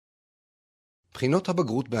בחינות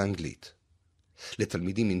הבגרות באנגלית.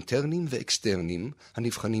 לתלמידים אינטרנים ואקסטרנים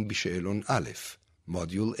הנבחנים בשאלון א',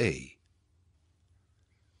 מודיול A.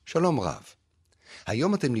 שלום רב.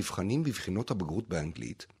 היום אתם נבחנים בבחינות הבגרות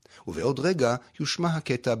באנגלית, ובעוד רגע יושמע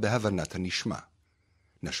הקטע בהבנת הנשמע.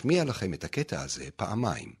 נשמיע לכם את הקטע הזה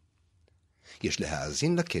פעמיים. יש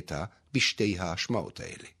להאזין לקטע בשתי ההשמעות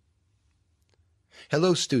האלה.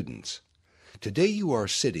 Hello students. Today you are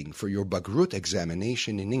sitting for your Bagrut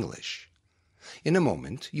examination in English. In a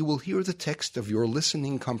moment, you will hear the text of your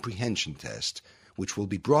listening comprehension test, which will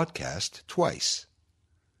be broadcast twice.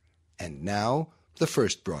 And now, the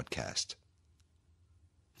first broadcast.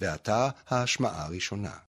 ועתה ההשמעה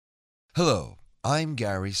הראשונה. Hello, I'm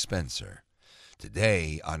Gary Spencer.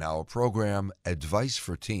 Today on our program Advice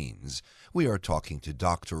for Teens, we are talking to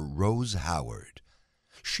Dr. Rose Howard.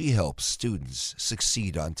 She helps students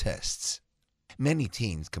succeed on tests. Many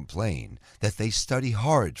teens complain that they study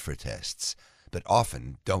hard for tests, but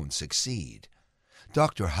often don't succeed.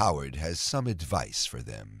 Dr. Howard has some advice for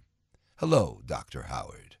them. Hello, Dr.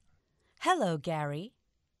 Howard. Hello, Gary.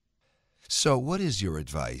 So what is your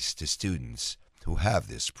advice to students who have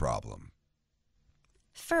this problem?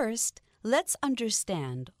 First, let's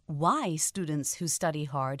understand why students who study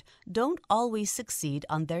hard don't always succeed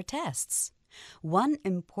on their tests. One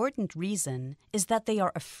important reason is that they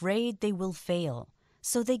are afraid they will fail,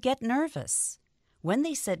 so they get nervous. When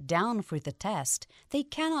they sit down for the test, they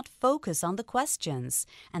cannot focus on the questions,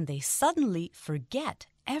 and they suddenly forget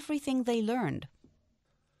everything they learned.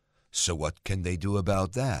 So what can they do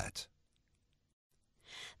about that?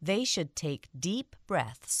 They should take deep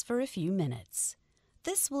breaths for a few minutes.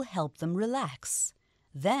 This will help them relax.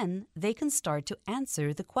 Then they can start to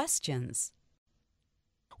answer the questions.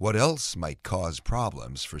 What else might cause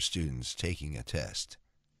problems for students taking a test?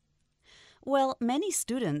 Well, many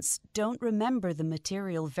students don't remember the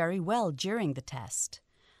material very well during the test.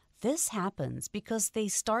 This happens because they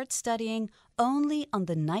start studying only on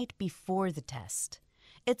the night before the test.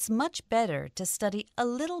 It's much better to study a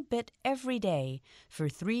little bit every day for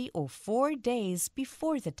 3 or 4 days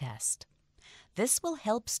before the test. This will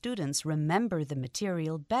help students remember the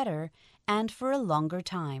material better and for a longer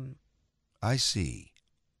time. I see.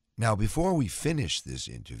 Now, before we finish this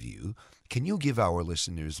interview, can you give our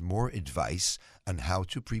listeners more advice on how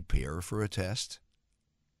to prepare for a test?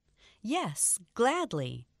 Yes,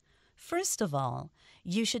 gladly. First of all,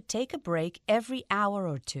 you should take a break every hour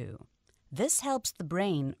or two. This helps the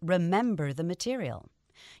brain remember the material.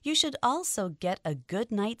 You should also get a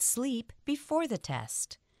good night's sleep before the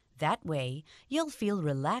test. That way, you'll feel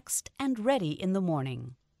relaxed and ready in the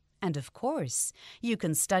morning. And of course, you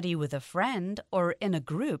can study with a friend or in a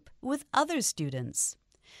group with other students.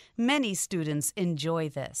 Many students enjoy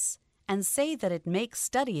this and say that it makes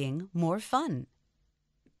studying more fun.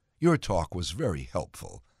 Your talk was very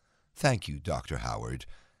helpful. Thank you, Dr. Howard.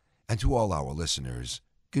 And to all our listeners,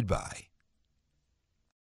 goodbye.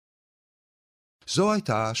 זו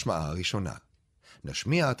הייתה ההשמעה הראשונה.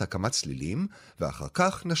 נשמיע את הקמת צלילים, ואחר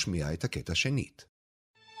כך נשמיע את הקטע שנית.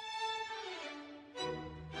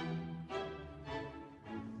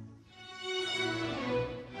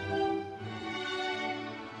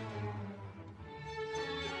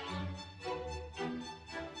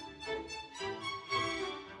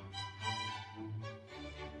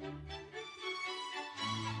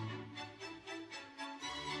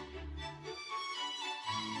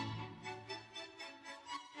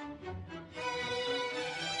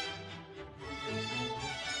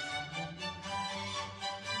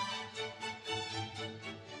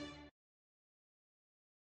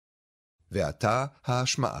 ועתה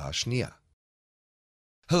ההשמעה השנייה.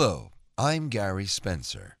 Hello, I'm Gary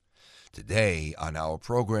Spencer. Today on our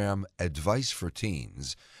program Advice for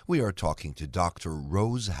Teens, we are talking to Dr.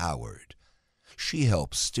 Rose Howard. She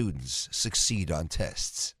helps students succeed on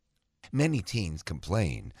tests. Many teens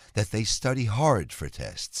complain that they study hard for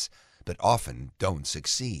tests, but often don't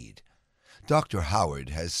succeed. Dr. Howard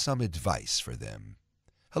has some advice for them.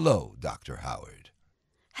 Hello, Dr. Howard.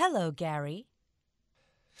 Hello, Gary.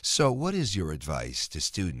 So what is your advice to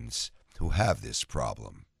students who have this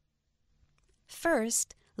problem?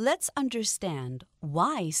 First, let's understand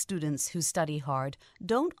why students who study hard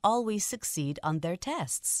don't always succeed on their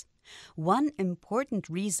tests. One important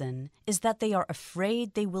reason is that they are afraid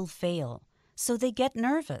they will fail, so they get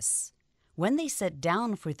nervous. When they sit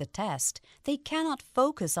down for the test, they cannot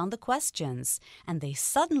focus on the questions, and they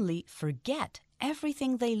suddenly forget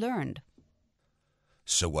everything they learned.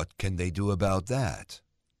 So what can they do about that?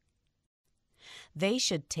 They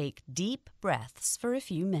should take deep breaths for a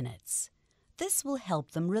few minutes. This will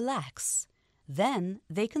help them relax. Then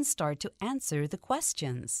they can start to answer the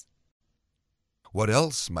questions. What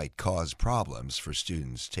else might cause problems for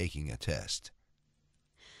students taking a test?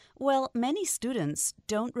 Well, many students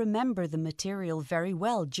don't remember the material very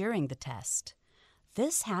well during the test.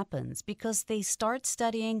 This happens because they start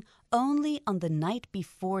studying only on the night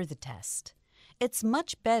before the test. It's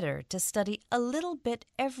much better to study a little bit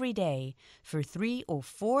every day for 3 or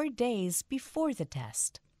 4 days before the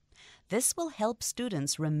test. This will help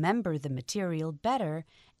students remember the material better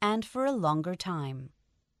and for a longer time.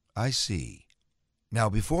 I see. Now,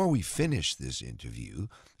 before we finish this interview,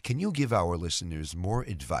 can you give our listeners more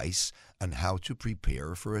advice on how to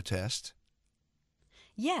prepare for a test?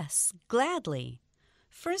 Yes, gladly.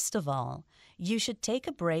 First of all, you should take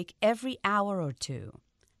a break every hour or two.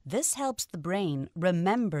 This helps the brain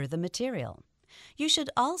remember the material. You should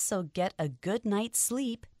also get a good night's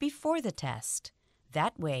sleep before the test.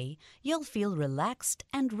 That way, you'll feel relaxed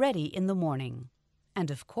and ready in the morning. And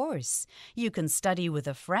of course, you can study with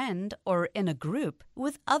a friend or in a group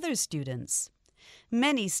with other students.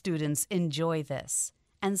 Many students enjoy this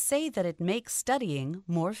and say that it makes studying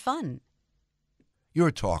more fun. Your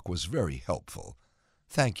talk was very helpful.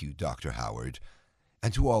 Thank you, Dr. Howard.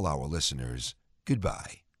 And to all our listeners,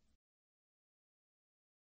 goodbye.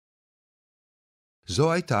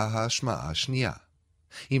 זו הייתה ההשמעה השנייה.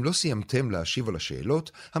 אם לא סיימתם להשיב על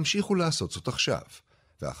השאלות, המשיכו לעשות זאת עכשיו,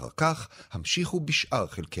 ואחר כך המשיכו בשאר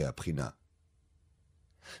חלקי הבחינה.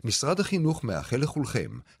 משרד החינוך מאחל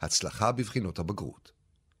לכולכם הצלחה בבחינות הבגרות.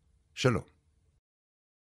 שלום.